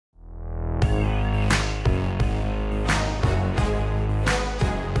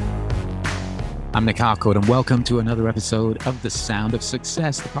I'm Nick Harcourt, and welcome to another episode of The Sound of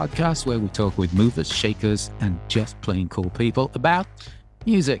Success, the podcast where we talk with movers, shakers, and just plain cool people about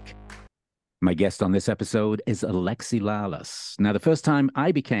music. My guest on this episode is Alexi Lalas. Now, the first time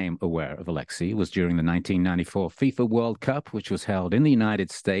I became aware of Alexi was during the 1994 FIFA World Cup, which was held in the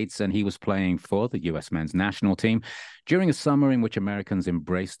United States, and he was playing for the US men's national team during a summer in which Americans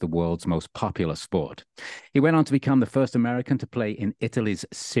embraced the world's most popular sport. He went on to become the first American to play in Italy's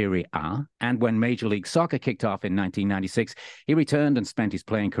Serie A, and when Major League Soccer kicked off in 1996, he returned and spent his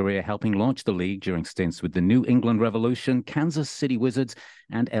playing career helping launch the league during stints with the New England Revolution, Kansas City Wizards,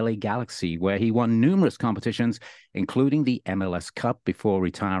 and LA Galaxy, where he won numerous competitions, including the MLS Cup, before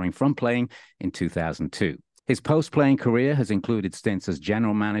retiring from playing in 2002. His post-playing career has included stints as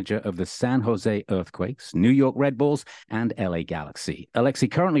general manager of the San Jose Earthquakes, New York Red Bulls, and LA Galaxy. Alexi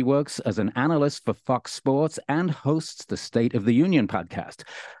currently works as an analyst for Fox Sports and hosts the State of the Union podcast.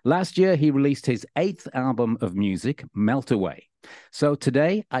 Last year, he released his 8th album of music, Melt Away. So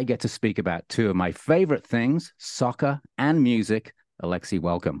today, I get to speak about two of my favorite things, soccer and music. Alexi,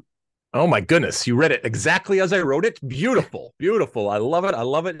 welcome. Oh my goodness, you read it exactly as I wrote it. Beautiful, beautiful. I love it. I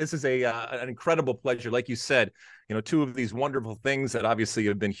love it. This is an incredible pleasure. Like you said, two of these wonderful things that obviously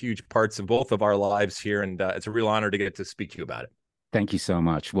have been huge parts of both of our lives here. And it's a real honor to get to speak to you about it. Thank you so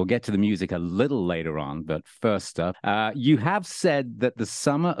much. We'll get to the music a little later on, but first up, you have said that the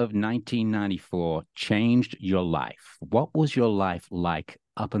summer of 1994 changed your life. What was your life like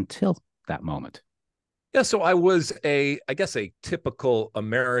up until that moment? Yeah, so I was I guess a typical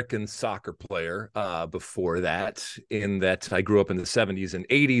American soccer player before that, in that I grew up in the 70s and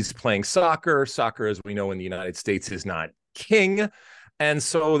 80s playing soccer. Soccer, as we know in the United States, is not king. And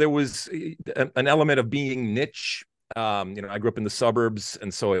so there was an element of being niche. I grew up in the suburbs,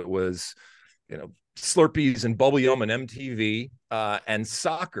 and so it was, Slurpees and Bubble Yum and MTV and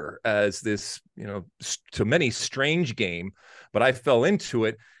soccer as this, to many strange game, but I fell into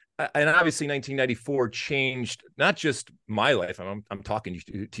it. And obviously 1994 changed not just my life. I'm talking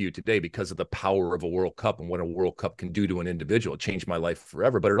to you today because of the power of a World Cup and what a World Cup can do to an individual. It changed my life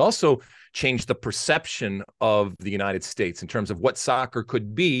forever, but it also changed the perception of the United States in terms of what soccer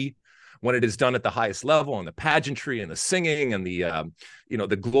could be when it is done at the highest level, and the pageantry and the singing and the,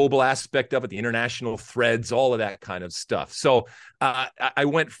 the global aspect of it, the international threads, all of that kind of stuff. So I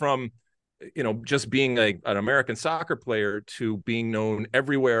went from just being an American soccer player to being known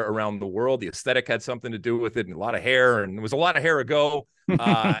everywhere around the world. The aesthetic had something to do with it, and a lot of hair, and it was a lot of hair ago.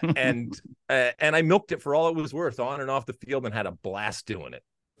 And I milked it for all it was worth on and off the field and had a blast doing it.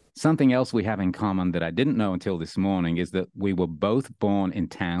 Something else we have in common that I didn't know until this morning is that we were both born in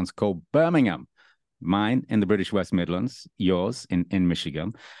towns called Birmingham. Mine in the British West Midlands, yours in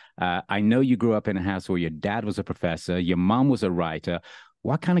Michigan. I know you grew up in a house where your dad was a professor, your mom was a writer.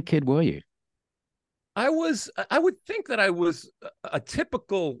 What kind of kid were you? I would think that I was a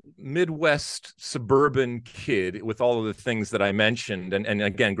typical Midwest suburban kid with all of the things that I mentioned. And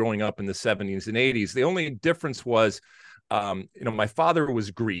again, growing up in the 70s and 80s, the only difference was, my father was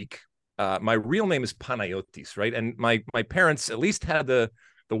Greek. My real name is Panayotis, right? And my parents at least had the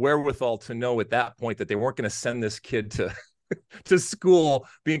wherewithal to know at that point that they weren't going to send this kid to school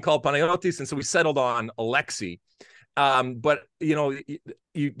being called Panayotis. And so we settled on Alexi. But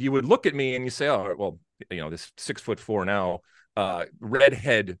you would look at me and you say, oh, well, this 6'4" now,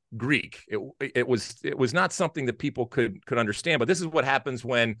 redhead Greek. It was not something that people could understand. But this is what happens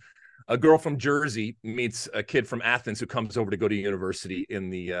when a girl from Jersey meets a kid from Athens who comes over to go to university in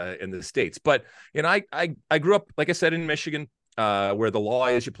the States. But I grew up, like I said, in Michigan, where the law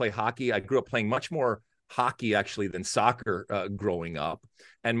is you play hockey. I grew up playing much more hockey actually than soccer growing up.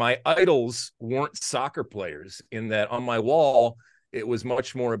 And my idols weren't soccer players, in that on my wall, it was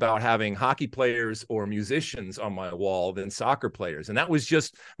much more about having hockey players or musicians on my wall than soccer players. And that was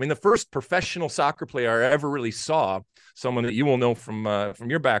just, the first professional soccer player I ever really saw, someone that you will know from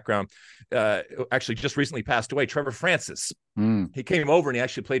your background, actually just recently passed away, Trevor Francis. He came over and he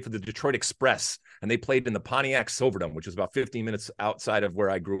actually played for the Detroit Express, and they played in the Pontiac Silverdome, which was about 15 minutes outside of where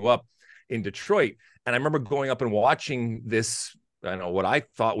I grew up in Detroit. And I remember going up and watching this, what I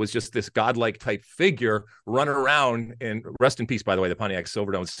thought was just this godlike type figure run around, and rest in peace, by the way, the Pontiac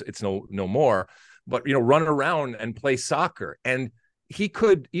Silverdome, it's no more, but, run around and play soccer. And he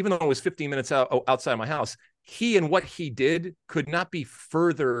could, even though it was 15 minutes outside my house, he and what he did could not be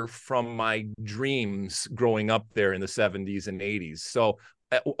further from my dreams growing up there in the 70s and 80s. So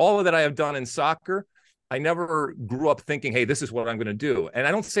all of that I have done in soccer, I never grew up thinking, hey, this is what I'm going to do. And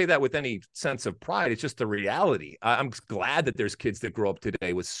I don't say that with any sense of pride. It's just the reality. I'm glad that there's kids that grow up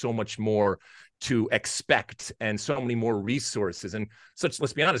today with so much more to expect and so many more resources and such,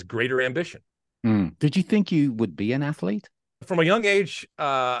 let's be honest, greater ambition. Did you think you would be an athlete? From a young age,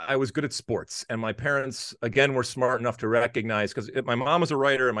 I was good at sports, and my parents, again, were smart enough to recognize, because my mom was a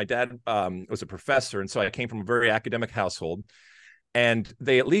writer and my dad was a professor, and so I came from a very academic household, and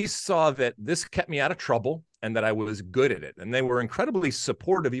they at least saw that this kept me out of trouble and that I was good at it, and they were incredibly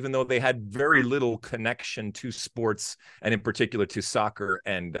supportive, even though they had very little connection to sports, and in particular to soccer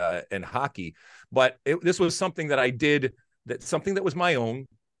and hockey. But this was something that I did, something that was my own,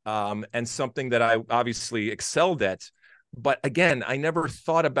 and something that I obviously excelled at. But again, I never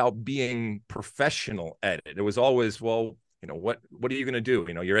thought about being professional at it. It was always, well, what are you going to do?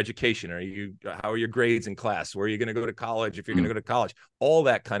 Your education, how are your grades in class? Where are you going to go to college? If you're going to go to college, all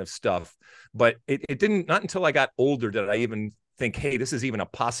that kind of stuff. But it didn't, not until I got older did I even think, hey, this is even a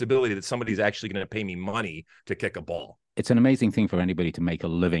possibility that somebody's actually going to pay me money to kick a ball. It's an amazing thing for anybody to make a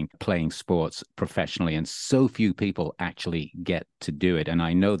living playing sports professionally, and so few people actually get to do it. And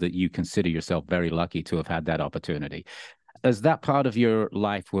I know that you consider yourself very lucky to have had that opportunity. As that part of your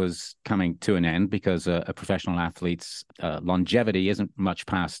life was coming to an end, because a professional athlete's longevity isn't much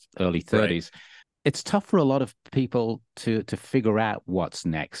past early 30s, right, it's tough for a lot of people to figure out what's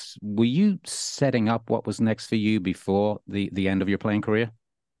next. Were you setting up what was next for you before the end of your playing career?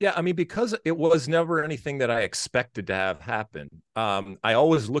 Yeah, I mean, because it was never anything that I expected to have happen, I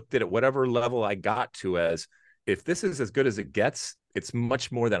always looked at it, whatever level I got to, as if this is as good as it gets, it's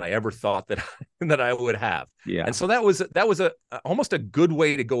much more than I ever thought that that I would have. Yeah. And so that was almost a good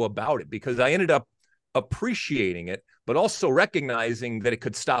way to go about it, because I ended up appreciating it, but also recognizing that it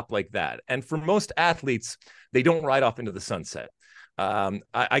could stop like that. And for most athletes, they don't ride off into the sunset.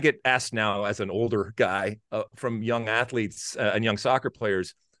 I get asked now, as an older guy, from young athletes and young soccer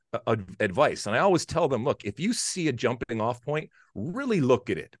players, advice. And I always tell them, look, if you see a jumping off point, really look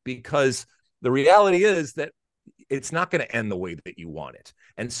at it, because the reality is that it's not going to end the way that you want it.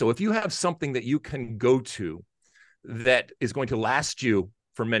 And so if you have something that you can go to that is going to last you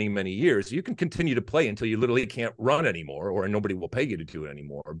for many, many years, you can continue to play until you literally can't run anymore, or nobody will pay you to do it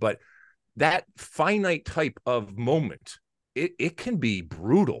anymore. But that finite type of moment, it can be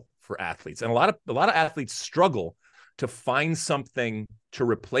brutal for athletes. And a lot of athletes struggle to find something to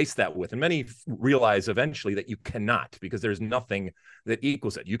replace that with. And many realize eventually that you cannot, because there's nothing that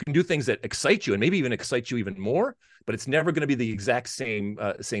equals it. You can do things that excite you and maybe even excite you even more, but it's never going to be the exact same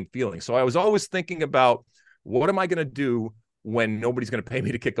feeling. So I was always thinking about, what am I going to do when nobody's going to pay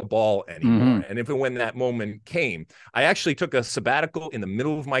me to kick a ball anymore? Mm-hmm. And if and when that moment came, I actually took a sabbatical in the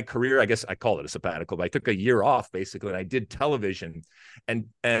middle of my career. I guess I call it a sabbatical, but I took a year off basically, and I did television,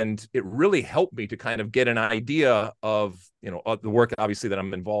 and it really helped me to kind of get an idea of the work obviously that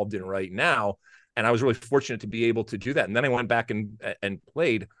I'm involved in right now. And I was really fortunate to be able to do that. And then I went back and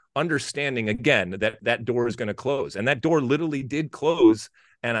played, understanding again that door is going to close, and that door literally did close.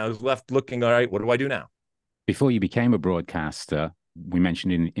 And I was left looking, all right, what do I do now? Before you became a broadcaster, we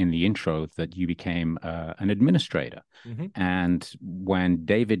mentioned in the intro that you became an administrator. Mm-hmm. And when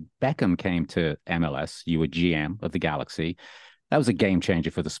David Beckham came to MLS, you were GM of the Galaxy. That was a game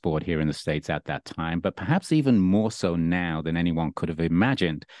changer for the sport here in the States at that time, but perhaps even more so now than anyone could have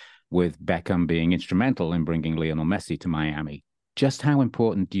imagined, with Beckham being instrumental in bringing Lionel Messi to Miami. Just how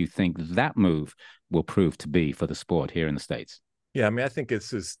important do you think that move will prove to be for the sport here in the States? Yeah, I mean, I think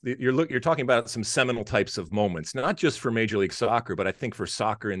you're talking about some seminal types of moments, not just for Major League Soccer, but I think for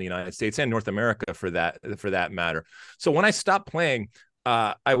soccer in the United States and North America for that matter. So when I stopped playing,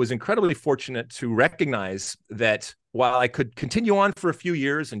 I was incredibly fortunate to recognize that while I could continue on for a few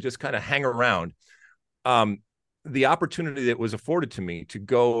years and just kind of hang around, the opportunity that was afforded to me to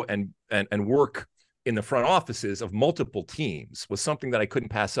go and work in the front offices of multiple teams was something that I couldn't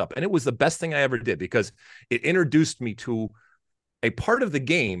pass up. And it was the best thing I ever did, because it introduced me to a part of the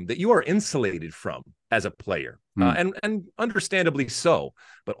game that you are insulated from as a player, and understandably so.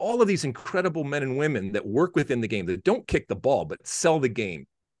 But all of these incredible men and women that work within the game, that don't kick the ball, but sell the game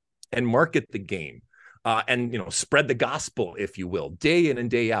and market the game, and spread the gospel, if you will, day in and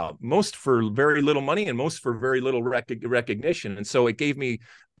day out, most for very little money and most for very little recognition. And so it gave me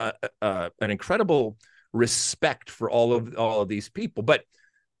an incredible respect for all of these people. But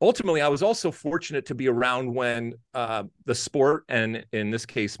ultimately, I was also fortunate to be around when the sport, and in this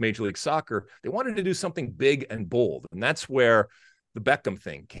case, Major League Soccer, they wanted to do something big and bold. And that's where the Beckham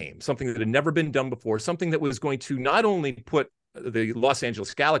thing came, something that had never been done before, something that was going to not only put the Los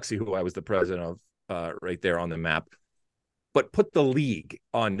Angeles Galaxy, who I was the president of, right there on the map, but put the league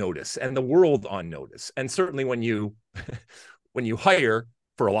on notice and the world on notice. And certainly when you hire,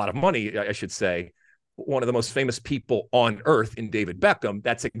 for a lot of money, I should say, one of the most famous people on earth in David Beckham,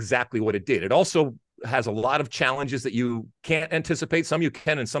 that's exactly what it did. It also has a lot of challenges that you can't anticipate. Some you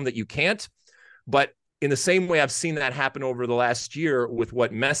can and some that you can't. But in the same way, I've seen that happen over the last year with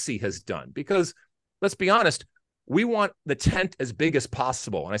what Messi has done, because let's be honest, we want the tent as big as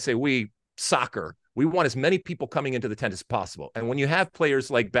possible. And I say we, soccer, we want as many people coming into the tent as possible. And when you have players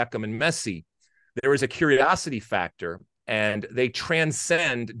like Beckham and Messi, there is a curiosity factor, and they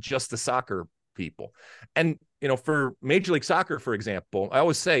transcend just the soccer people. And, for Major League Soccer, for example, I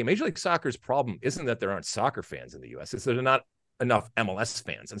always say Major League Soccer's problem isn't that there aren't soccer fans in the U.S., it's that there are not enough MLS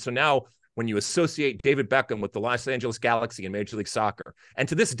fans. And so now when you associate David Beckham with the Los Angeles Galaxy in Major League Soccer, and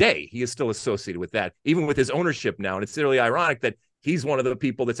to this day, he is still associated with that, even with his ownership now. And it's really ironic that he's one of the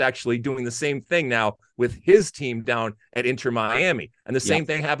people that's actually doing the same thing now with his team down at Inter Miami. And the same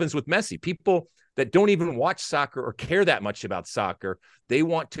thing happens with Messi. People that don't even watch soccer or care that much about soccer, they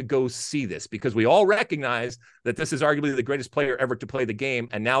want to go see this, because we all recognize that this is arguably the greatest player ever to play the game.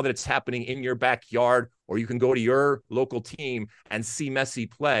 And now that it's happening in your backyard, or you can go to your local team and see Messi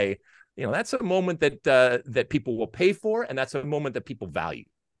play, that's a moment that people will pay for, and that's a moment that people value.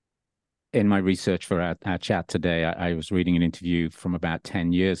 In my research for our chat today, I was reading an interview from about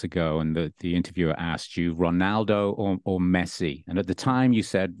 10 years ago, and the interviewer asked you, Ronaldo or Messi? And at the time you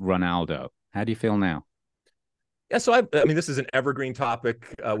said Ronaldo. How do you feel now? Yeah, so I mean, this is an evergreen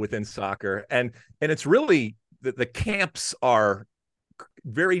topic within soccer, and it's really the camps are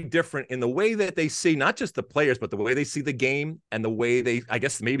very different in the way that they see not just the players, but the way they see the game and the way they, I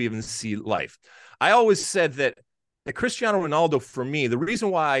guess, maybe even see life. I always said that Cristiano Ronaldo, for me, the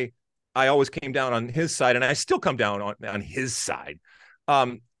reason why I always came down on his side, and I still come down on his side,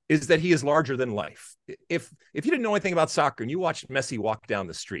 is that he is larger than life. If you didn't know anything about soccer and you watched Messi walk down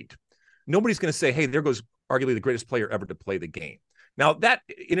the street, nobody's going to say, hey, there goes arguably the greatest player ever to play the game. Now, that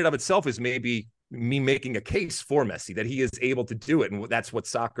in and of itself is maybe me making a case for Messi, that he is able to do it. And that's what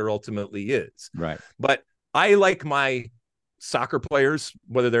soccer ultimately is. Right. But I like my soccer players,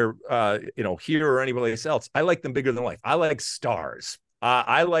 whether they're, here or anybody else, I like them bigger than life. I like stars.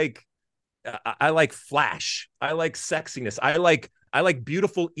 I like flash. I like sexiness. I like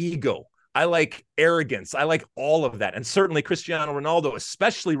beautiful ego. I like arrogance. I like all of that. And certainly Cristiano Ronaldo,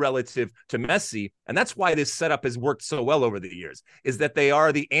 especially relative to Messi. And that's why this setup has worked so well over the years, is that they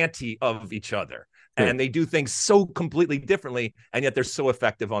are the anti of each other. Sure. And they do things so completely differently, and yet they're so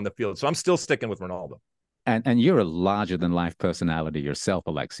effective on the field. So I'm still sticking with Ronaldo. And you're a larger than life personality yourself,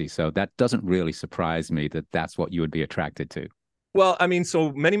 Alexi. So that doesn't really surprise me that that's what you would be attracted to. Well, I mean,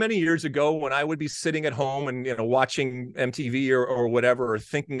 so many years ago, when I would be sitting at home and, watching MTV or whatever, or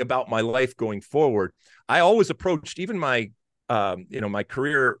thinking about my life going forward, I always approached even my, my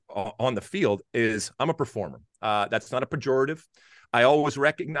career on the field is I'm a performer. That's not a pejorative. I always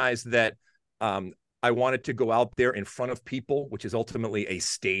recognized that I wanted to go out there in front of people, which is ultimately a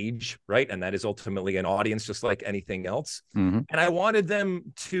stage, right? And that is ultimately an audience, just like anything else. Mm-hmm. And I wanted them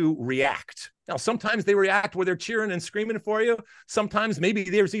to react. Now, sometimes they react where they're cheering and screaming for you. Sometimes maybe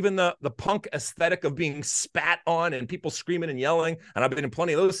there's even the punk aesthetic of being spat on and people screaming and yelling. And I've been in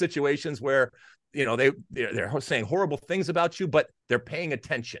plenty of those situations where, they're saying horrible things about you, but they're paying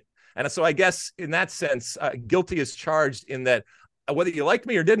attention. And so I guess in that sense, guilty is charged in that whether you liked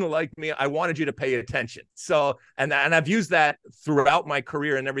me or didn't like me, I wanted you to pay attention. So, and I've used that throughout my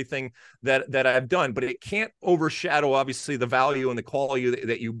career and everything that I've done, but it can't overshadow, obviously, the value and the quality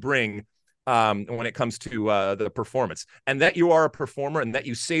that you bring when it comes to the performance. And that you are a performer, and that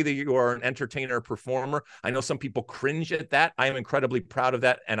you say that you are an entertainer performer. I know some people cringe at that. I am incredibly proud of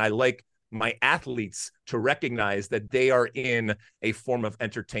that. And I like my athletes to recognize that they are in a form of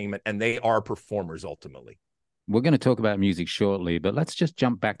entertainment and they are performers ultimately. We're going to talk about music shortly, but let's just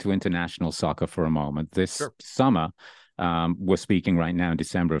jump back to international soccer for a moment. This summer, we're speaking right now in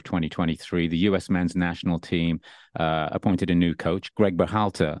December of 2023, the U.S. men's national team appointed a new coach, Greg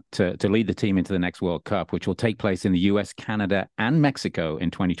Berhalter, to lead the team into the next World Cup, which will take place in the U.S., Canada, and Mexico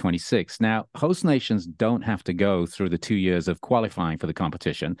in 2026. Now, host nations don't have to go through the 2 years of qualifying for the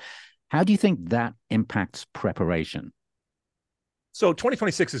competition. How do you think that impacts preparation? So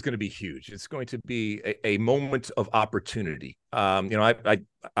 2026 is going to be huge. It's going to be a moment of opportunity. I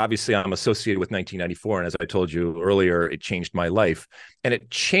obviously I'm associated with 1994, and as I told you earlier, it changed my life, and it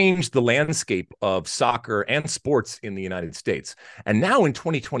changed the landscape of soccer and sports in the United States. And now in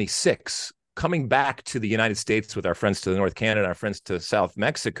 2026, coming back to the United States with our friends to the North Canada, our friends to South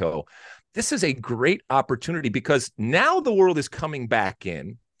Mexico, this is a great opportunity because now the world is coming back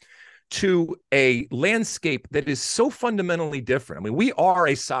in to a landscape that is so fundamentally different. I mean, we are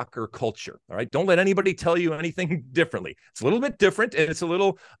a soccer culture, all right? Don't let anybody tell you anything differently. It's a little bit different and it's a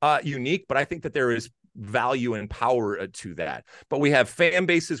little unique, but I think that there is value and power to that. But we have fan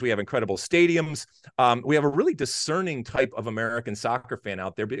bases, we have incredible stadiums, we have a really discerning type of American soccer fan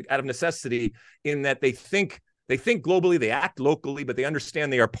out there out of necessity, in that they think globally, they act locally, but they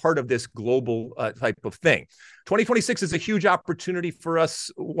understand they are part of this global type of thing. 2026 is a huge opportunity for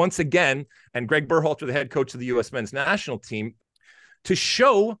us once again, and Greg Berhalter, the head coach of the U.S. men's national team, to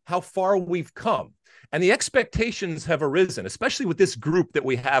show how far we've come. And the expectations have arisen, especially with this group that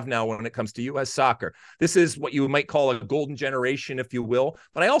we have now when it comes to U.S. soccer. This is what you might call a golden generation, if you will.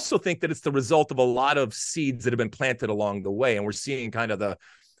 But I also think that it's the result of a lot of seeds that have been planted along the way. And we're seeing kind of the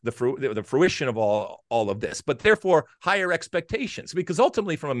fruition of all of this, but therefore higher expectations, because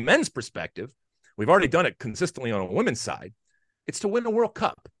ultimately from a men's perspective, we've already done it consistently on a women's side. It's to win a World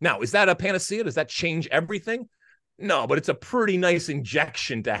Cup. Now, is that a panacea? Does that change everything? No, but it's a pretty nice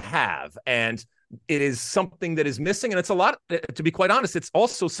injection to have. And it is something that is missing. And it's a lot, to be quite honest, it's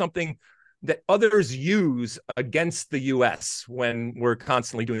also something that others use against the U.S. when we're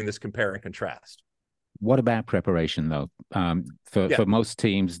constantly doing this compare and contrast. What about preparation, though? For most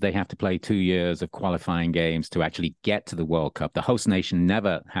teams, they have to play 2 years of qualifying games to actually get to the World Cup. The host nation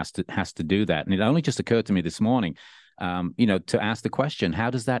never has to do that. And it only just occurred to me this morning, to ask the question, how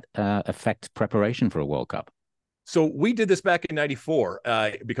does that affect preparation for a World Cup? So we did this back in '94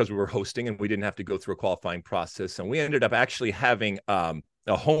 because we were hosting and we didn't have to go through a qualifying process. And we ended up actually having a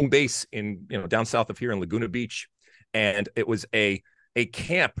home base in, down south of here in Laguna Beach. And it was a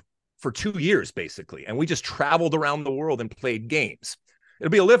camp for 2 years, basically. And we just traveled around the world and played games.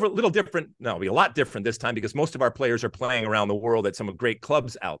 It'll be a little different. No, it'll be a lot different this time, because most of our players are playing around the world at some great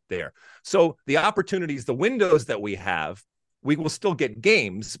clubs out there. So the opportunities, the windows that we have, we will still get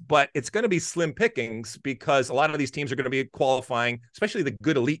games, but it's going to be slim pickings, because a lot of these teams are going to be qualifying, especially the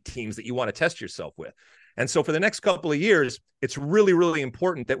good elite teams that you want to test yourself with. And so for the next couple of years, it's really, really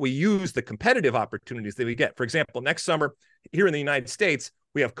important that we use the competitive opportunities that we get. For example, next summer here in the United States,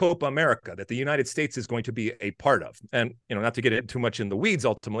 we have Copa America that the United States is going to be a part of. And, not to get too much in the weeds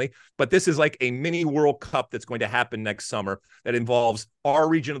ultimately, but this is like a mini World Cup that's going to happen next summer that involves our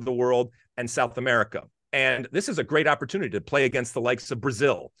region of the world and South America. And this is a great opportunity to play against the likes of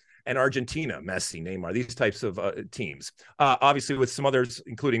Brazil and Argentina, Messi, Neymar, these types of teams. Obviously with some others,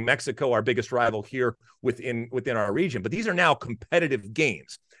 including Mexico, our biggest rival here within our region. But these are now competitive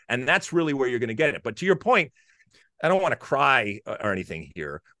games. And that's really where you're going to get it. But to your point, I don't want to cry or anything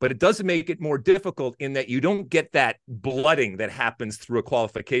here, but it does make it more difficult in that you don't get that blooding that happens through a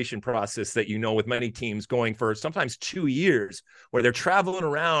qualification process that, with many teams going for sometimes 2 years, where they're traveling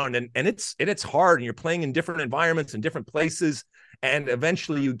around and it's hard, and you're playing in different environments and different places. And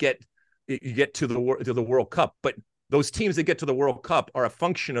eventually you get to the World Cup. But those teams that get to the World Cup are a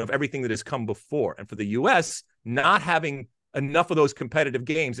function of everything that has come before. And for the U.S., not having enough of those competitive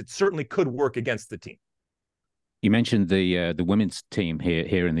games, it certainly could work against the team. You mentioned the women's team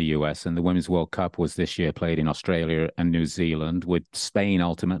here in the US, and the Women's World Cup was this year played in Australia and New Zealand, with Spain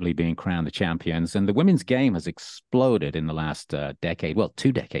ultimately being crowned the champions. And the women's game has exploded in the last decade, well,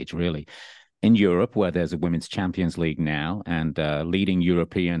 2 decades really, in Europe, where there's a Women's Champions League now, and leading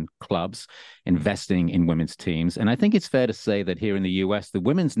European clubs investing in women's teams. And I think it's fair to say that here in the US, the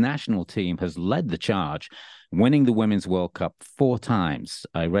women's national team has led the charge, winning the Women's World Cup 4 times.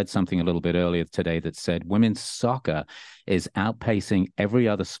 I read something a little bit earlier today that said women's soccer is outpacing every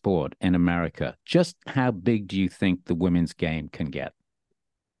other sport in America. Just how big do you think the women's game can get?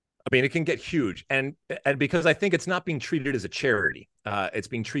 I mean, it can get huge. And because I think it's not being treated as a charity, it's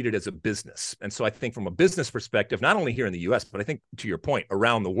being treated as a business. And so I think from a business perspective, not only here in the US, but I think to your point,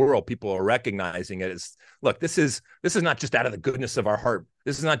 around the world, people are recognizing it as, look, this is not just out of the goodness of our heart.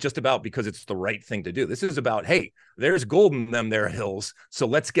 This is not just about because it's the right thing to do. This is about, hey, there's gold in them there hills. So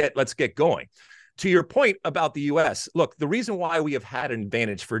let's get going. To your point about the U.S., look, the reason why we have had an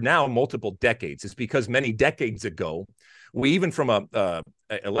advantage for now multiple decades is because many decades ago, we, even from a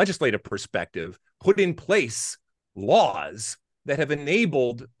legislative perspective, put in place laws that have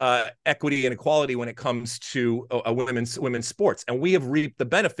enabled equity and equality when it comes to women's sports. And we have reaped the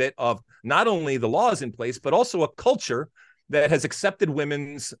benefit of not only the laws in place, but also a culture that has accepted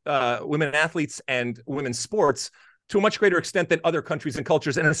women athletes and women's sports to a much greater extent than other countries and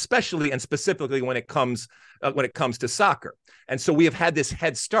cultures, and especially and specifically when it comes to soccer. And so we have had this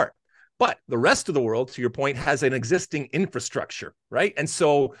head start. But the rest of the world, to your point, has an existing infrastructure, right? And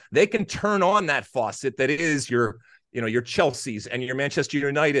so they can turn on that faucet that is your Chelseas and your Manchester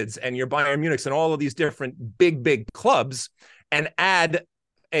Uniteds and your Bayern Munichs and all of these different big clubs, and add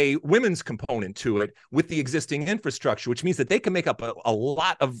a women's component to it with the existing infrastructure, which means that they can make up a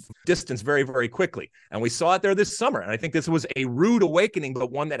lot of distance very, very quickly. And we saw it there this summer. And I think this was a rude awakening,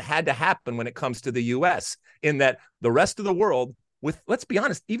 but one that had to happen when it comes to the U.S., in that the rest of the world, with, let's be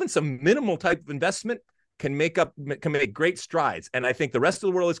honest, even some minimal type of investment, can make great strides. And I think the rest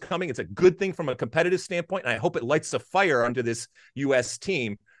of the world is coming. It's a good thing from a competitive standpoint. And I hope it lights a fire under this U.S.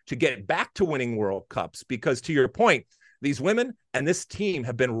 team to get back to winning World Cups, because to your point, these women and this team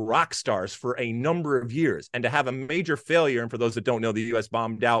have been rock stars for a number of years. And to have a major failure, and for those that don't know, the U.S.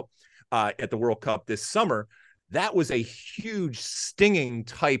 bombed out at the World Cup this summer, that was a huge stinging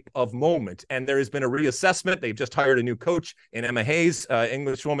type of moment. And there has been a reassessment. They've just hired a new coach in Emma Hayes,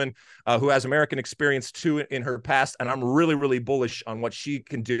 Englishwoman who has American experience too in her past. And I'm really, really bullish on what she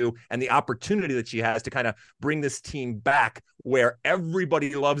can do and the opportunity that she has to kind of bring this team back where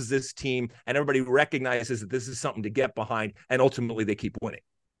everybody loves this team and everybody recognizes that this is something to get behind, and ultimately they keep winning.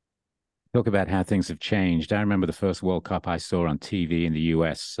 Talk about how things have changed. I remember the first World Cup I saw on TV in the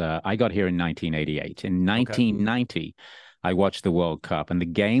US. I got here in 1988. In 1990, I watched the World Cup, and the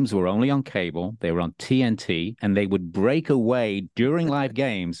games were only on cable. They were on TNT, and they would break away during live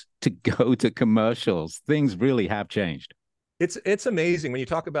games to go to commercials. Things really have changed. It's amazing when you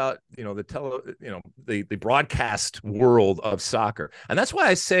talk about, the broadcast world of soccer. And that's why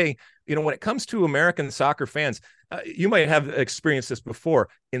I say, when it comes to American soccer fans, you might have experienced this before.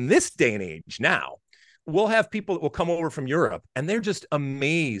 In this day and age now, we'll have people that will come over from Europe, and they're just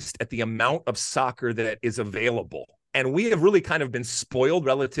amazed at the amount of soccer that is available. And we have really kind of been spoiled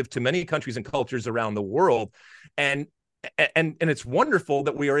relative to many countries and cultures around the world. And it's wonderful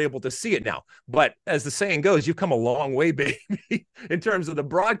that we are able to see it now. But as the saying goes, you've come a long way, baby, in terms of the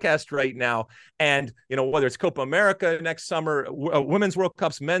broadcast right now. And, whether it's Copa America next summer, Women's World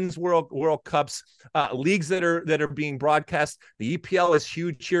Cups, Men's World Cups, leagues that are being broadcast. The EPL is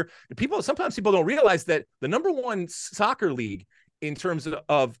huge here. Sometimes people don't realize that the number one soccer league in terms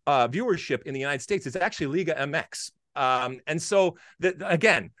of viewership in the United States is actually Liga MX. And so,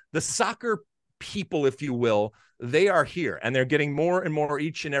 again, the soccer people, if you will, they are here, and they're getting more and more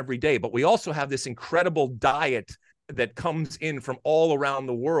each and every day. But we also have this incredible diet that comes in from all around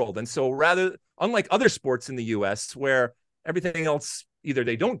the world. And so unlike other sports in the US, where everything else, either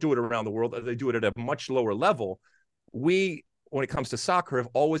they don't do it around the world or they do it at a much lower level, we, when it comes to soccer, have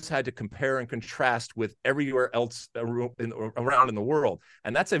always had to compare and contrast with everywhere else around in the world.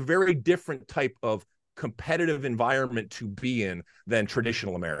 And that's a very different type of competitive environment to be in than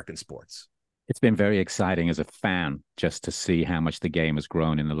traditional American sports. It's been very exciting as a fan just to see how much the game has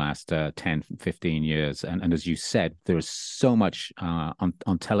grown in the last 10, 15 years. And as you said, there's so much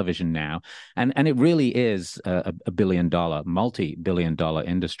on television now. And it really is a billion-dollar, multi-billion-dollar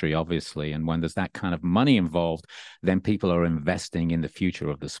industry, obviously. And when there's that kind of money involved, then people are investing in the future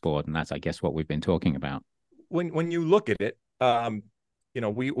of the sport. And that's, I guess, what we've been talking about. When you look at it,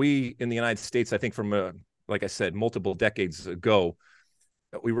 we in the United States, I think from, like I said, multiple decades ago,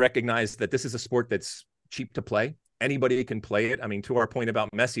 we recognize that this is a sport that's cheap to play. Anybody can play it. I mean, to our point about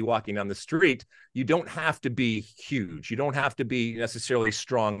Messi walking down the street, you don't have to be huge. You don't have to be necessarily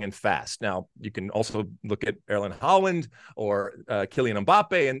strong and fast. Now, you can also look at Erling Haaland or Kylian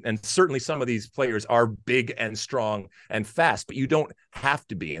Mbappe, and certainly some of these players are big and strong and fast, but you don't have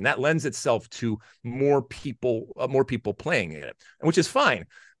to be. And that lends itself to more people playing it, which is fine.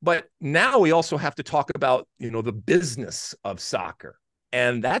 But now we also have to talk about, the business of soccer.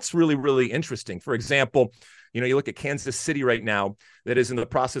 And that's really, really interesting. For example, you look at Kansas City right now that is in the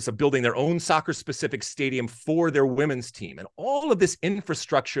process of building their own soccer-specific stadium for their women's team. And all of this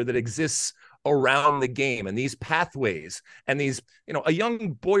infrastructure that exists around the game and these pathways and these, a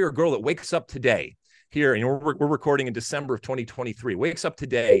young boy or girl that wakes up today here, and we're recording in December of 2023, wakes up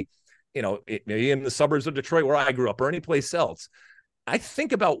today, maybe in the suburbs of Detroit where I grew up or any place else. I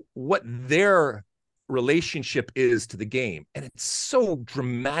think about what their relationship is to the game, and it's so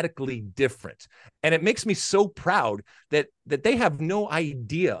dramatically different, and it makes me so proud that they have no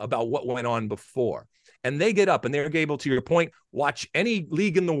idea about what went on before, and they get up and they're able, to your point, watch any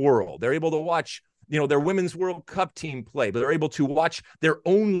league in the world. They're able to watch their Women's World Cup team play, but they're able to watch their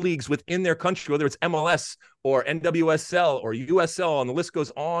own leagues within their country, whether it's MLS or NWSL or USL, and the list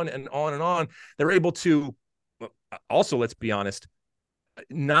goes on and on and on. They're able to also, let's be honest,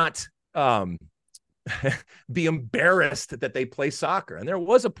 not be embarrassed that they play soccer. And there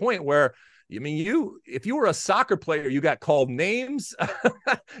was a point where, if you were a soccer player, you got called names,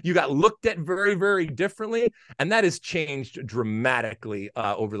 you got looked at very, very differently. And that has changed dramatically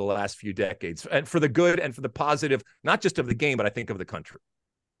over the last few decades, and for the good and for the positive, not just of the game, but I think of the country.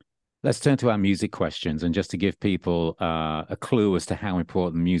 Let's turn to our music questions. And just to give people a clue as to how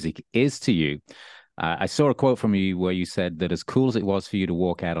important music is to you, I saw a quote from you where you said that as cool as it was for you to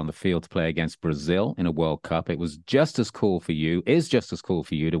walk out on the field to play against Brazil in a World Cup, it was just as cool for you, is just as cool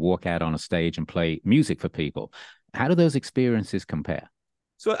for you to walk out on a stage and play music for people. How do those experiences compare?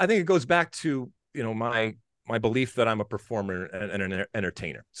 So I think it goes back to, my belief that I'm a performer and an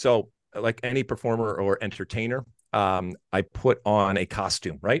entertainer. So like any performer or entertainer, I put on a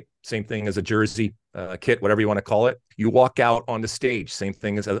costume, right? Same thing as a jersey, kit, whatever you want to call it. You walk out on the stage, same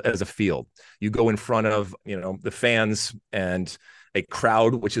thing as a field. You go in front of, the fans and a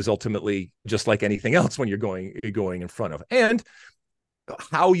crowd, which is ultimately just like anything else when you're going in front of. And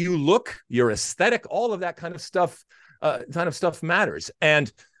how you look, your aesthetic, all of that kind of stuff matters.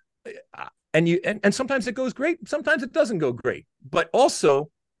 And sometimes it goes great, sometimes it doesn't go great. But also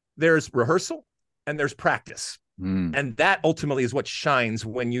there's rehearsal and there's practice. And that ultimately is what shines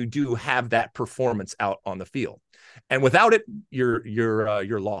when you do have that performance out on the field. And without it,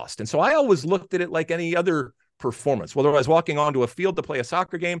 you're lost. And so I always looked at it like any other performance, whether I was walking onto a field to play a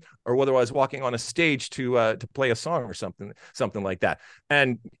soccer game or whether I was walking on a stage to play a song or something like that.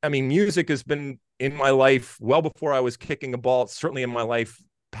 And I mean, music has been in my life well before I was kicking a ball, certainly in my life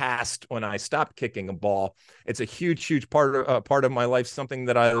past when I stopped kicking a ball. It's a huge part of my life, something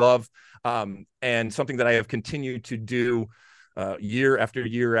that I love, and something that I have continued to do year after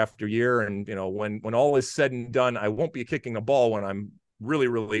year after year. And when all is said and done, I won't be kicking a ball when I'm really,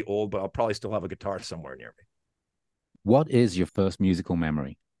 really old, but I'll probably still have a guitar somewhere near me. What is your first musical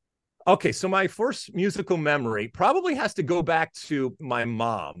memory? Okay, so my first musical memory probably has to go back to my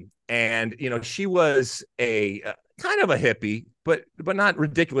mom. And, she was a kind of a hippie, but not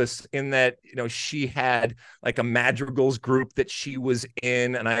ridiculous in that, she had like a madrigals group that she was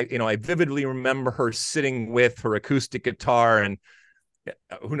in. And I vividly remember her sitting with her acoustic guitar and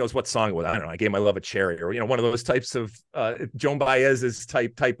who knows what song it was. I don't know. I gave my love a cherry, or one of those types of Joan Baez's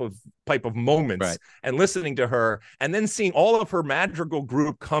type of moments, Right. and listening to her, and then seeing all of her madrigal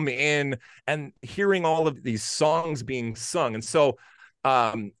group come in and hearing all of these songs being sung. And so,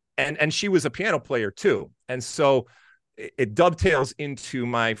 and she was a piano player too, and so it dovetails into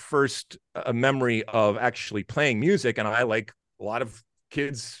my first memory of actually playing music. And I, like a lot of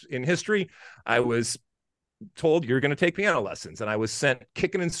kids in history, I was told you're going to take piano lessons. And I was sent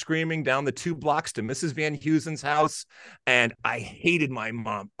kicking and screaming down the 2 blocks to Mrs. Van Heusen's house. And I hated my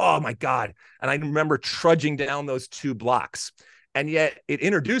mom. Oh my God. And I remember trudging down those 2 blocks. And yet it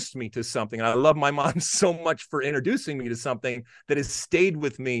introduced me to something. And I love my mom so much for introducing me to something that has stayed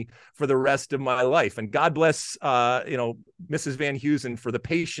with me for the rest of my life. And God bless, Mrs. Van Heusen for the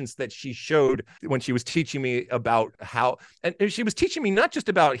patience that she showed when she was teaching me about how, and she was teaching me not just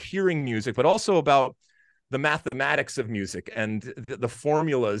about hearing music, but also about the mathematics of music and the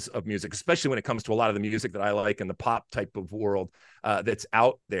formulas of music, especially when it comes to a lot of the music that I like in the pop type of world that's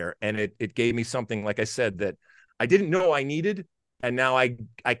out there. And it gave me something, like I said, that I didn't know I needed. And now I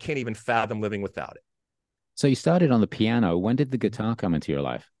can't even fathom living without it. So you started on the piano. When did the guitar come into your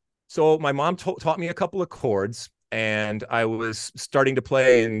life? So my mom taught me a couple of chords, and I was starting to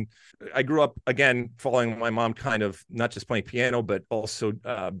play. And I grew up, again, following my mom, kind of not just playing piano, but also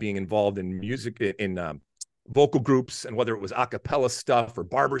being involved in music, in vocal groups, and whether it was a cappella stuff or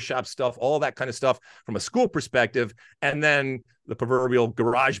barbershop stuff, all that kind of stuff from a school perspective. And then the proverbial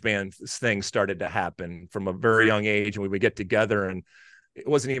garage band thing started to happen from a very young age. And we would get together, and it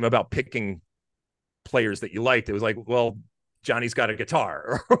wasn't even about picking players that you liked. It was like, well, Johnny's got a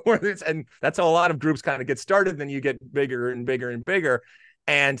guitar, and that's how a lot of groups kind of get started. Then you get bigger and bigger and bigger.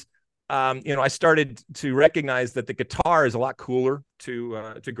 And I started to recognize that the guitar is a lot cooler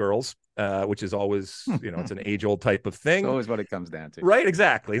to girls, which is always, it's an age-old type of thing. It's always what it comes down to. Right,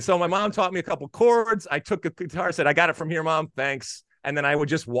 exactly. So my mom taught me a couple chords. I took a guitar, said, I got it from here, Mom, thanks. And then I would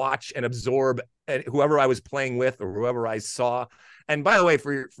just watch and absorb whoever I was playing with or whoever I saw. And by the way,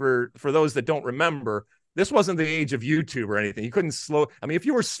 for those that don't remember, this wasn't the age of YouTube or anything. You couldn't slow. I mean, if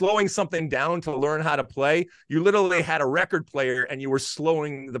you were slowing something down to learn how to play, you literally had a record player and you were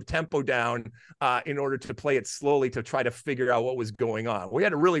slowing the tempo down in order to play it slowly to try to figure out what was going on. We had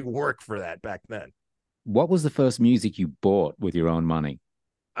to really work for that back then. What was the first music you bought with your own money?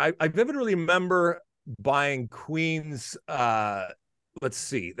 I vividly remember buying Queen's, let's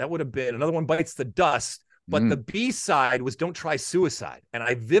see, that would have been Another One Bites the Dust. But the B-side was Don't Try Suicide. And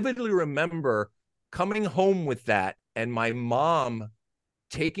I vividly remember coming home with that and my mom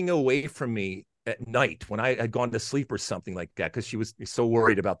taking away from me at night when I had gone to sleep or something like that, because she was so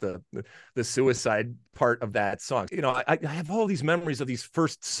worried about the suicide part of that song. I have all these memories of these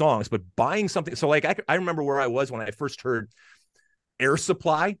first songs, but buying something. So like I remember where I was when I first heard Air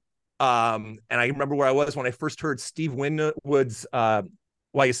Supply And I remember where I was when I first heard Steve Winwood's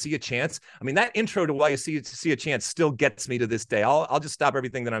Why You See a Chance. I mean, that intro to Why You See a Chance still gets me to this day. I'll just stop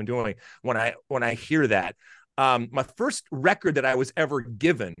everything that I'm doing when I hear that. My first record that I was ever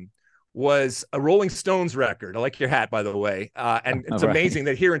given was a Rolling Stones record. I like your hat, by the way. And it's amazing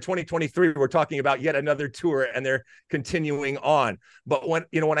that here in 2023, we're talking about yet another tour and they're continuing on. But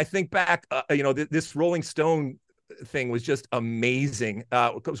when I think back, this Rolling Stone thing was just amazing.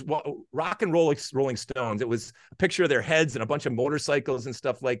 Because rock and roll Rolling Stones, it was a picture of their heads and a bunch of motorcycles and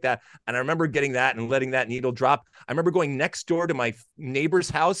stuff like that. And I remember getting that and letting that needle drop. I remember going next door to my neighbor's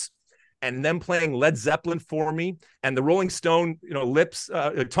house and them playing Led Zeppelin for me. And the Rolling Stone,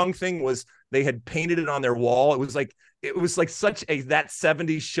 tongue thing was, they had painted it on their wall. It was like such that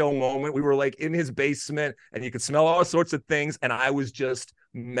 70s show moment. We were like in his basement and you could smell all sorts of things. And I was just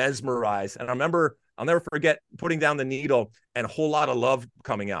mesmerized. And I remember, I'll never forget putting down the needle and a Whole Lot of Love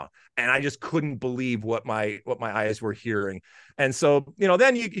coming out. And I just couldn't believe what my eyes were hearing. And so,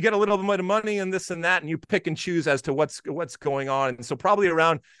 then you get a little bit of money and this and that, and you pick and choose as to what's going on. And so probably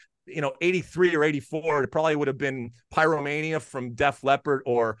around 83 or 84, it probably would have been Pyromania from Def Leppard,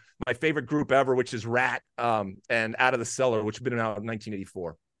 or my favorite group ever, which is Rat, and Out of the Cellar, which had been out in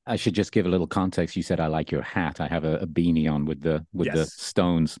 1984. I should just give a little context. You said, I like your hat. I have a beanie on with the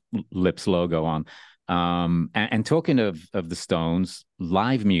Stones Lips logo on. And talking of the Stones,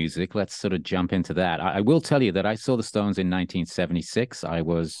 live music, let's sort of jump into that. I will tell you that I saw the Stones in 1976. I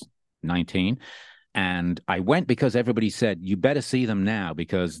was 19. And I went because everybody said, you better see them now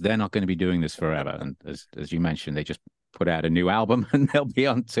because they're not going to be doing this forever. And as you mentioned, they just put out a new album and they'll be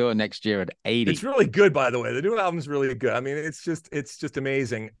on tour next year at 80. It's really good, by the way. The new album's really good. I mean, it's just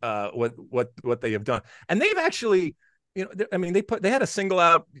amazing what they have done. And they've actually, they had a single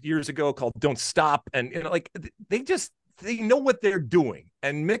out years ago called Don't Stop. And, they know what they're doing.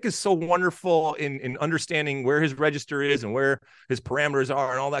 And Mick is so wonderful in understanding where his register is and where his parameters are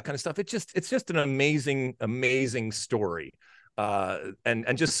and all that kind of stuff. It's just an amazing, amazing story. And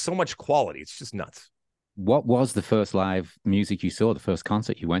just so much quality. It's just nuts. What was the first live music you saw, the first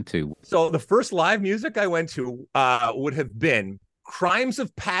concert you went to? So the first live music I went to would have been Crimes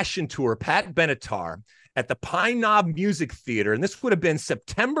of Passion Tour, Pat Benatar, at the Pine Knob Music Theater. And this would have been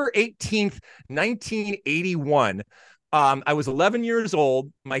September 18th, 1981. I was 11 years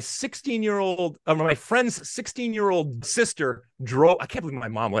old. My my friend's 16-year-old sister drove. I can't believe my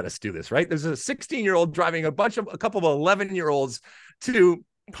mom let us do this, right? There's a 16-year-old driving a couple of 11-year-olds to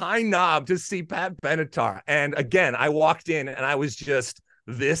Pine Knob to see Pat Benatar. And again, I walked in and I was just,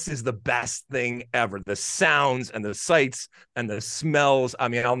 this is the best thing ever. The sounds and the sights and the smells. I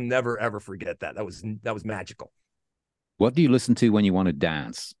mean, I'll never, ever forget that. That was magical. What do you listen to when you want to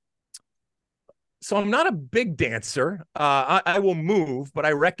dance? So I'm not a big dancer. I will move, but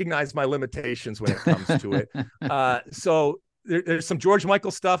I recognize my limitations when it comes to it. So there's some George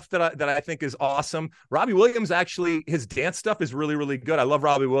Michael stuff that I think is awesome. Robbie Williams, actually, his dance stuff is really, really good. I love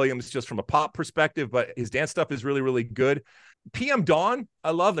Robbie Williams just from a pop perspective, but his dance stuff is really, really good. PM Dawn,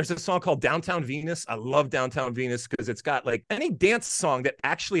 I love. There's a song called Downtown Venus. I love Downtown Venus because it's got like any dance song that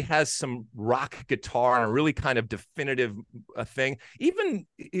actually has some rock guitar and a really kind of definitive thing. Even,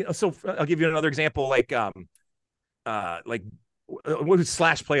 so I'll give you another example, like what would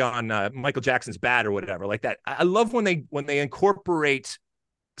Slash play on Michael Jackson's Bad or whatever, like that. I love when they incorporate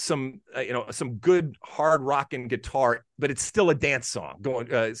some good hard rock and guitar, but it's still a dance song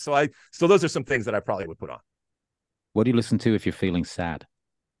going. So those are some things that I probably would put on. What do you listen to if you're feeling sad?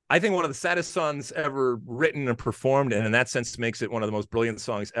 I think one of the saddest songs ever written and performed, and in that sense makes it one of the most brilliant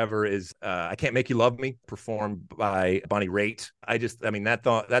songs ever, is I Can't Make You Love Me, performed by Bonnie Raitt.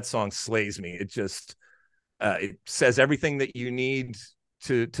 That song slays me. It just it says everything that you need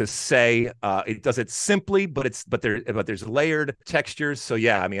to say. It does it simply, but there's layered textures. So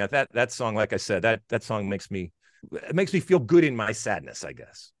yeah, I mean, that song, like I said, that song makes me feel good in my sadness, I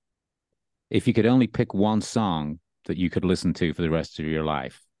guess. If you could only pick one song that you could listen to for the rest of your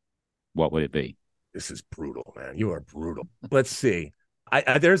life, what would it be? This is brutal, man. You are brutal. Let's see.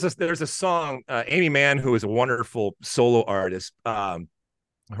 There's a song, Amy Mann, who is a wonderful solo artist.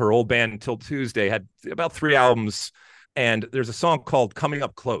 Her old band Until Tuesday had about 3 albums, and there's a song called Coming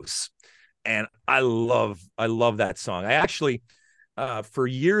Up Close. And I love that song. I actually, for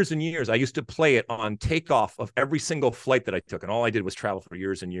years and years, I used to play it on takeoff of every single flight that I took. And all I did was travel for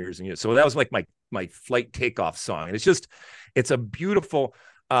years and years and years. So that was like my flight takeoff song. And it's a beautiful,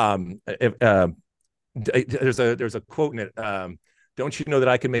 there's a quote in it. don't you know that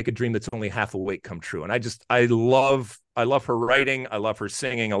I can make a dream that's only half awake come true? And I love her writing. I love her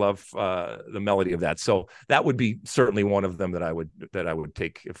singing. I love the melody of that. So that would be certainly one of them that I would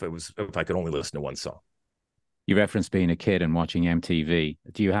take if I could only listen to one song. You referenced being a kid and watching MTV.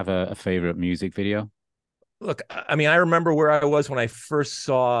 Do you have a favorite music video? Look, I mean, I remember where I was when I first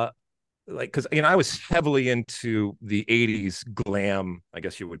saw, like, because I was heavily into the 80s glam, I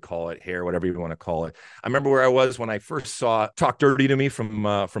guess you would call it, hair, whatever you want to call it. I remember where I was when I first saw Talk Dirty to Me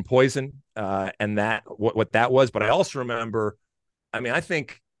from Poison, and that what that was. But I also remember, I mean, I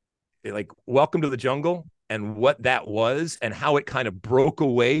think like Welcome to the Jungle and what that was and how it kind of broke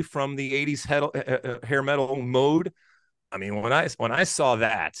away from the 80s hair metal mode. I mean, when I saw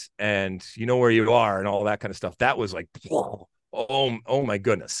that and You Know Where You Are and all that kind of stuff, that was like, oh my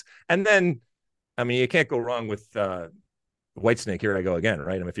goodness. And then, I mean, you can't go wrong with Whitesnake. Here I Go Again,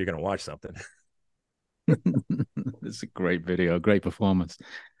 right? I mean, if you're going to watch something. It's a great video, great performance.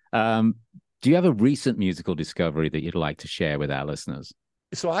 Do you have a recent musical discovery that you'd like to share with our listeners?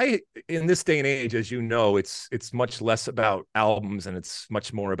 So in this day and age, as you know, it's much less about albums and it's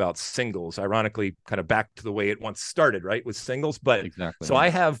much more about singles. Ironically, kind of back to the way it once started, right, with singles. But exactly. So I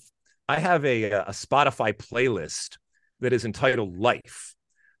have a Spotify playlist that is entitled Life,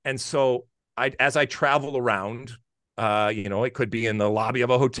 and so as I travel around, it could be in the lobby of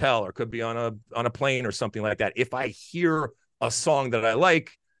a hotel or it could be on a plane or something like that. If I hear a song that I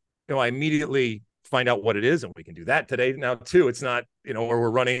like, I immediately find out what it is, and we can do that today now too. It's not, where we're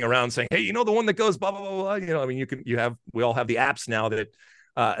running around saying, hey, the one that goes blah blah blah blah. I mean, we all have the apps now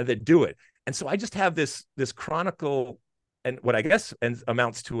that do it. And so I just have this chronicle, and what I guess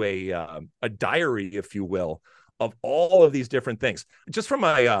amounts to a diary, if you will, of all of these different things. Just from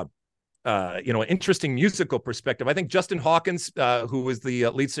my an interesting musical perspective, I think Justin Hawkins, who was the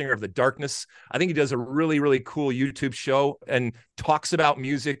lead singer of The Darkness, I think he does a really, really cool YouTube show and talks about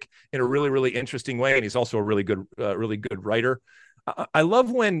music in a really, really interesting way. And he's also a really good writer. I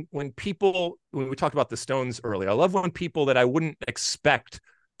love when we talked about the Stones earlier, I love when people that I wouldn't expect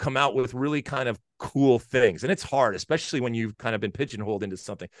come out with really kind of cool things. And it's hard, especially when you've kind of been pigeonholed into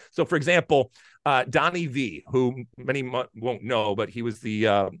something. So, for example, Donnie V, who many won't know, but he was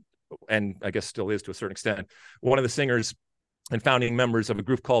the and I guess still is to a certain extent, one of the singers and founding members of a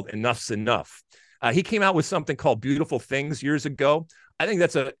group called Enough's Enough. He came out with something called Beautiful Things years ago. I think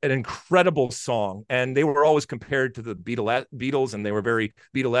that's an incredible song. And they were always compared to the Beatles, and they were very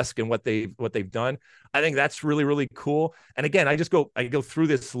Beatlesque in what they've done. I think that's really, really cool. And again, I go through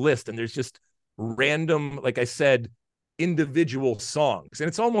this list, and there's just random, like I said, individual songs, and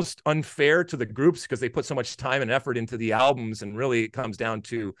it's almost unfair to the groups because they put so much time and effort into the albums, and really it comes down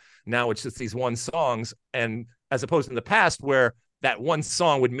to now it's just these one songs, and as opposed to in the past where that one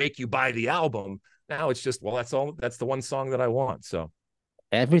song would make you buy the album, now it's just, well, that's the one song that I want. So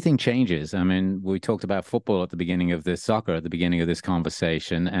everything changes. I mean, we talked about football at the beginning of this, soccer at the beginning of this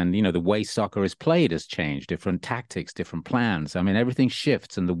conversation. And, the way soccer is played has changed, different tactics, different plans. I mean, everything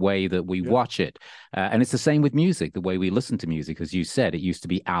shifts in the way that we watch it. And it's the same with music, the way we listen to music. As you said, it used to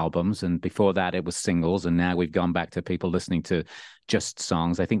be albums, and before that it was singles. And now we've gone back to people listening to just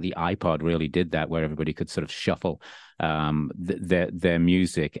songs. I think the iPod really did that, where everybody could sort of shuffle their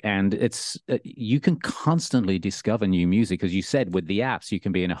music, and it's you can constantly discover new music. As you said, with the apps, you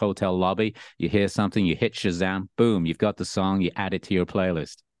can be in a hotel lobby, you hear something, you hit Shazam, boom, you've got the song, you add it to your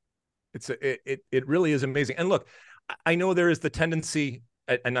playlist. It really is amazing. And look, I know there is the tendency,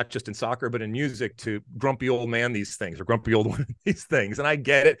 and not just in soccer but in music, to grumpy old man these things or grumpy old woman these things, and I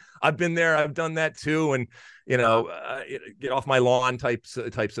get it. I've been there, I've done that too, and get off my lawn types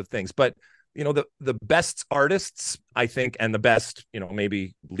of things. But the best artists, I think, and the best,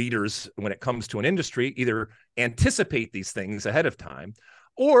 maybe leaders when it comes to an industry, either anticipate these things ahead of time,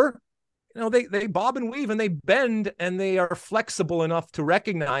 or, they bob and weave and they bend, and they are flexible enough to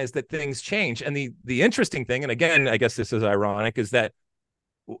recognize that things change. And the interesting thing, and again, I guess this is ironic, is that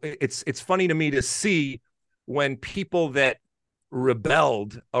it's funny to me to see when people that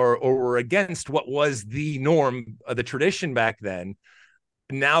rebelled or were against what was the norm, the tradition back then,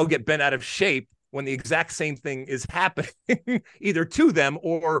 now get bent out of shape when the exact same thing is happening either to them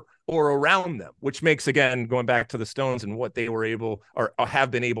or around them, which makes, again, going back to the Stones and what they were able or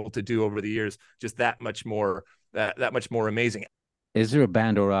have been able to do over the years, just that much more amazing. Is there a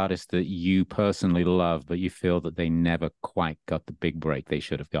band or artist that you personally love, but you feel that they never quite got the big break they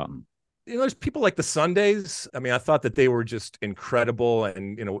should have gotten? There's people like the Sundays. I mean, I thought that they were just incredible,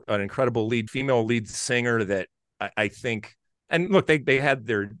 and, an incredible female lead singer that I think. And look, they had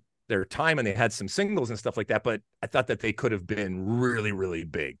their time, and they had some singles and stuff like that, but I thought that they could have been really, really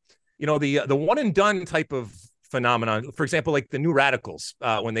big. The one and done type of phenomenon. For example, like the New Radicals,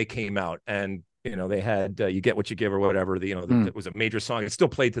 when they came out, and they had "You Get What You Give" or whatever. That was a major song. It's still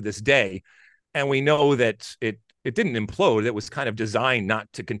played to this day, and we know that it didn't implode. It was kind of designed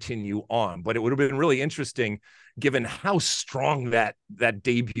not to continue on. But it would have been really interesting, given how strong that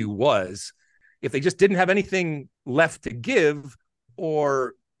debut was, if they just didn't have anything left to give,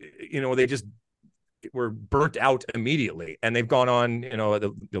 or they just were burnt out immediately, and they've gone on.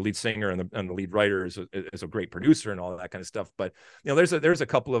 The lead singer and the lead writer is a great producer and all that kind of stuff. But there's a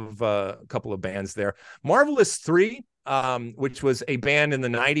couple of bands there. Marvelous 3, which was a band in the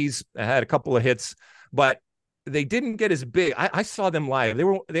 90s, had a couple of hits, but they didn't get as big. I saw them live.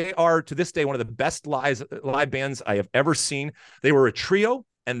 They are to this day one of the best live bands I have ever seen. They were a trio,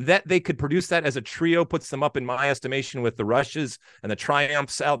 and that they could produce that as a trio puts them up in my estimation with the Rushes and the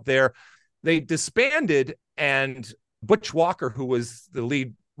Triumphs out there. They disbanded, and Butch Walker, who was the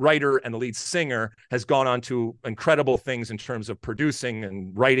lead writer and the lead singer, has gone on to incredible things in terms of producing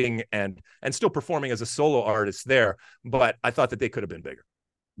and writing and still performing as a solo artist there. But I thought that they could have been bigger.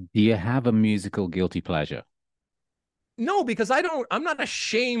 Do you have a musical guilty pleasure? No, because I'm not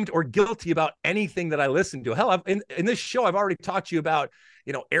ashamed or guilty about anything that I listen to. Hell, in this show, I've already talked to you about,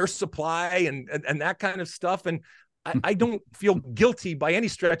 Air Supply and that kind of stuff. And I don't feel guilty by any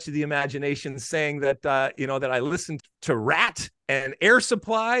stretch of the imagination saying that, that I listened to Rat and Air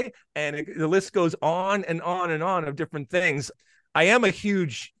Supply, and the list goes on and on and on of different things. I am a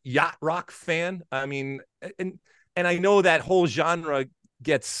huge yacht rock fan. I mean, and I know that whole genre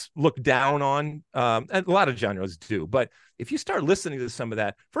gets looked down on. And a lot of genres do, but if you start listening to some of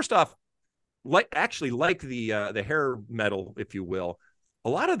that, first off, like the hair metal, if you will, a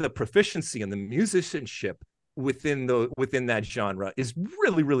lot of the proficiency and the musicianship within that genre is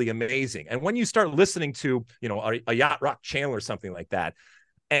really, really amazing. And when you start listening to, a yacht rock channel or something like that,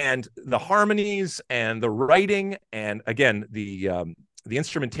 and the harmonies and the writing, and again, the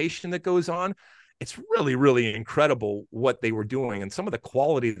instrumentation that goes on, it's really, really incredible what they were doing and some of the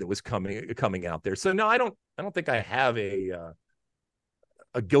quality that was coming out there. So no, I don't think I have a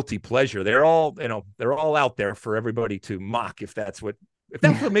guilty pleasure. They're all out there for everybody to mock if that's what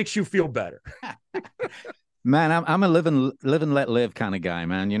makes you feel better. Man, I'm a live and let live kind of guy,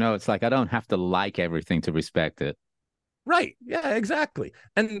 man. It's like I don't have to like everything to respect it. Right. Yeah, exactly.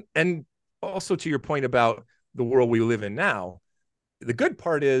 And also to your point about the world we live in now, the good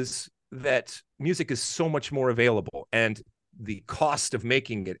part is that music is so much more available, and the cost of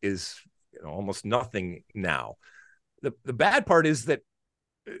making it is almost nothing now. The bad part is that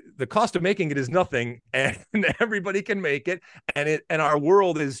the cost of making it is nothing, and everybody can make it, and our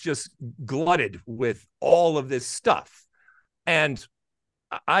world is just glutted with all of this stuff. And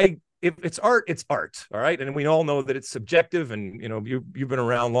if it's art, it's art, all right. And we all know that it's subjective, and you've been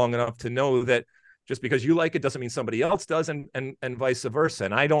around long enough to know that just because you like it doesn't mean somebody else does, and vice versa.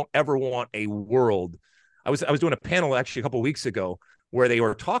 And I don't ever want a world. I was doing a panel actually a couple of weeks ago where they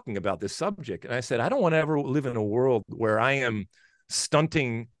were talking about this subject, and I said I don't want to ever live in a world where I am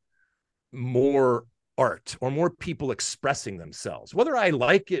stunting more art or more people expressing themselves. Whether I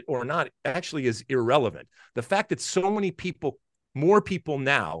like it or not actually is irrelevant. The fact that so many people, more people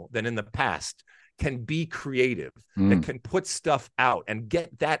now than in the past, can be creative, that can put stuff out and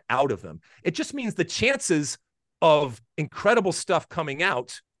get that out of them, it just means the chances of incredible stuff coming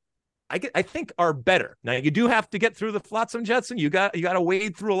out, I think, are better. Now, you do have to get through the flotsam jetsam. You got to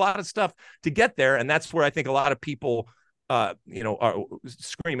wade through a lot of stuff to get there, and that's where I think a lot of people are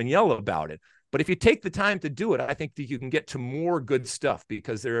scream and yell about it. But if you take the time to do it, I think that you can get to more good stuff,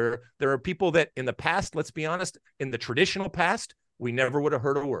 because there are people that in the past, let's be honest, in the traditional past, we never would have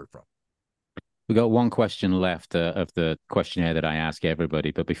heard a word from. We got one question left of the questionnaire that I ask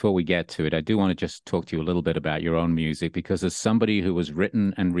everybody. But before we get to it, I do want to just talk to you a little bit about your own music, because as somebody who has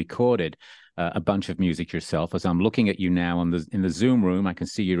written and recorded a bunch of music yourself, as I'm looking at you now in the Zoom room, I can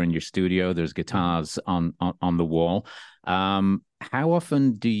see you're in your studio. There's guitars on the wall. How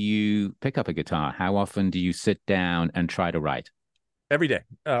often do you pick up a guitar? How often do you sit down and try to write? Every day.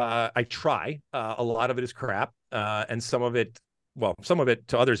 I try. A lot of it is crap, and some of it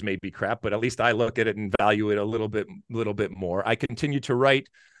to others may be crap, but at least I look at it and value it a little bit more. I continue to write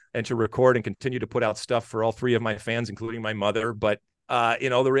and to record and continue to put out stuff for all three of my fans, including my mother. But,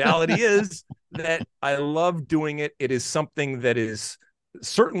 the reality is that I love doing it. It is something that is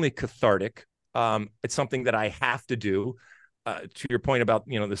certainly cathartic. It's something that I have to do. To your point about,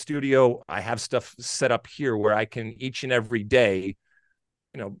 the studio, I have stuff set up here where I can each and every day,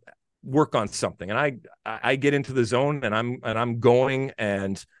 work on something, and I get into the zone, and I'm going,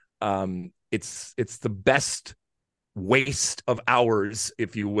 and it's the best waste of hours,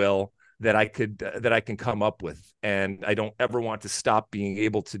 if you will, that I can come up with, and I don't ever want to stop being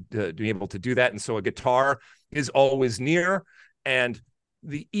able to do that. And so a guitar is always near, and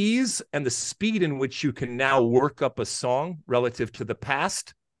the ease and the speed in which you can now work up a song relative to the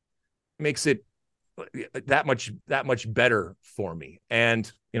past makes it that much better for me.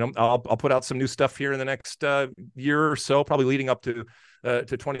 And I'll put out some new stuff here in the next year or so, probably leading up to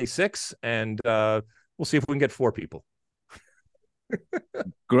 26, and we'll see if we can get 4 people.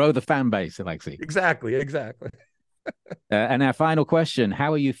 Grow the fan base, Alexi. Exactly. And our final question: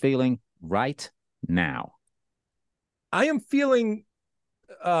 how are you feeling right now? I am feeling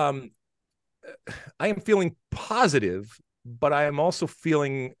positive, but I am also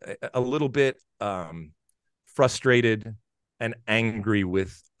feeling a little bit frustrated and angry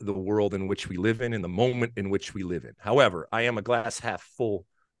with the world in which we live in the moment in which we live in. However, I am a glass half full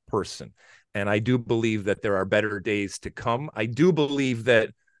person, and I do believe that there are better days to come. I do believe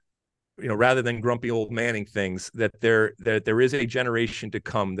that, rather than grumpy old manning things, that there is a generation to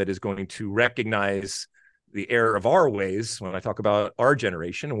come that is going to recognize the error of our ways. When I talk about our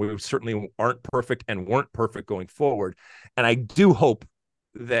generation, and we certainly aren't perfect and weren't perfect going forward. And I do hope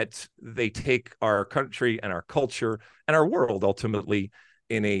that they take our country and our culture and our world ultimately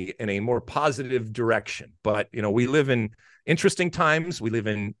in a more positive direction. But, we live in interesting times. We live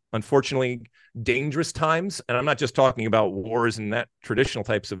in, unfortunately, dangerous times. And I'm not just talking about wars and that traditional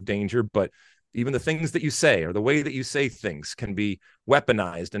types of danger, but even the things that you say or the way that you say things can be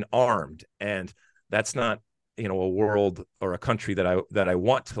weaponized and armed. And that's not, a world or a country that I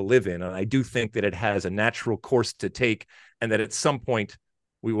want to live in. And I do think that it has a natural course to take, and that at some point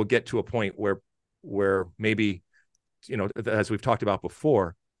we will get to a point where maybe, as we've talked about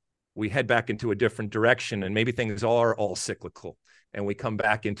before, we head back into a different direction, and maybe things are all cyclical, and we come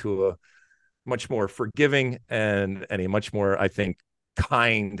back into a much more forgiving and a much more, I think,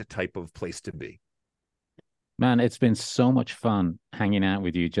 kind type of place to be. Man, it's been so much fun hanging out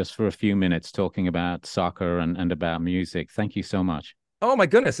with you just for a few minutes, talking about soccer and about music. Thank you so much. Oh my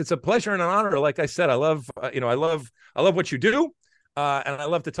goodness, it's a pleasure and an honor. Like I said, I love what you do, and I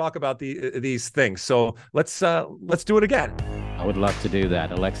love to talk about these things. So let's do it again. I would love to do that.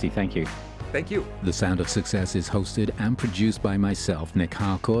 Alexi, thank you. Thank you. The Sound of Success is hosted and produced by myself, Nick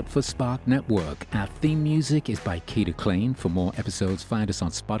Harcourt, for Spark Network. Our theme music is by Keita Klein. For more episodes, find us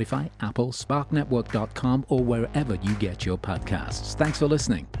on Spotify, Apple, sparknetwork.com, or wherever you get your podcasts. Thanks for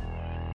listening.